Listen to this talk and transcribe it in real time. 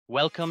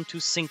Welcome to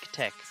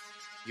SynqTech,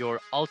 your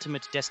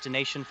ultimate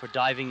destination for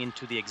diving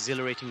into the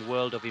exhilarating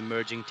world of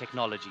emerging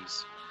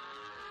technologies.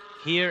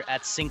 Here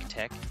at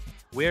SynqTech,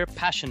 we're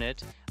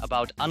passionate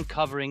about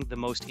uncovering the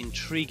most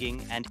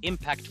intriguing and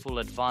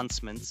impactful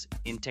advancements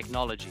in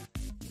technology.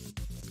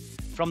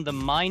 From the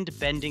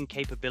mind-bending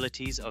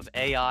capabilities of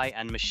AI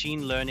and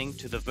machine learning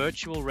to the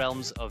virtual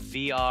realms of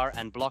VR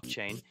and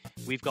blockchain,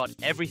 we've got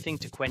everything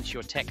to quench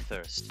your tech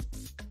thirst.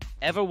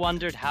 Ever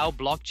wondered how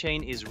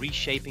blockchain is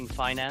reshaping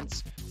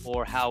finance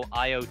or how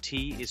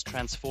IoT is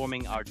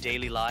transforming our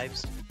daily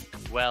lives?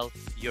 Well,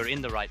 you're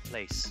in the right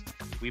place.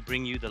 We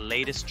bring you the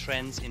latest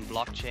trends in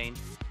blockchain,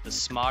 the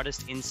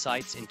smartest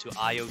insights into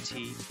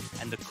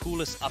IoT, and the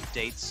coolest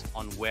updates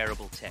on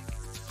wearable tech.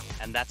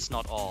 And that's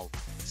not all.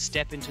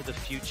 Step into the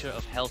future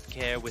of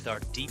healthcare with our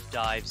deep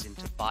dives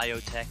into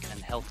biotech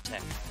and health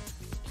tech.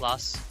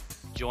 Plus,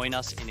 join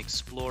us in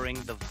exploring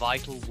the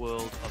vital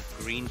world of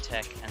green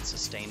tech and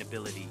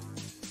sustainability.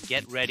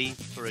 Get ready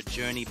for a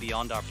journey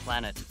beyond our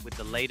planet with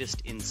the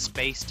latest in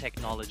space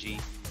technology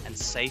and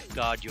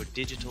safeguard your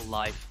digital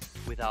life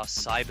with our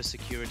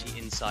cybersecurity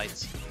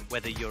insights.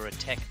 Whether you're a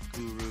tech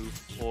guru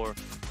or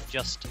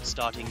just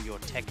starting your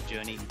tech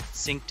journey,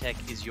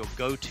 SynqTech is your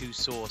go-to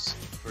source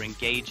for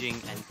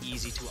engaging and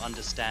easy to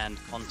understand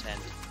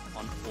content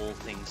on all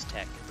things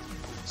tech.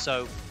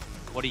 So,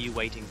 what are you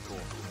waiting for?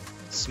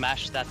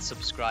 Smash that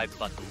subscribe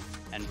button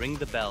and ring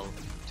the bell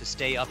to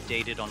stay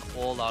updated on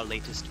all our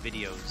latest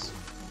videos.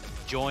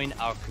 Join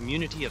our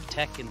community of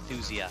tech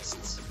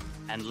enthusiasts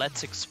and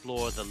let's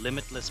explore the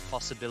limitless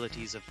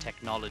possibilities of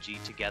technology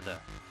together.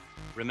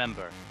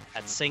 Remember,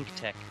 at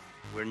SynqTech,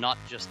 we're not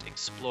just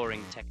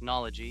exploring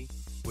technology,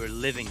 we're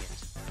living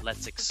it.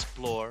 Let's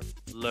explore,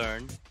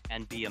 learn,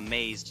 and be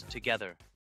amazed together.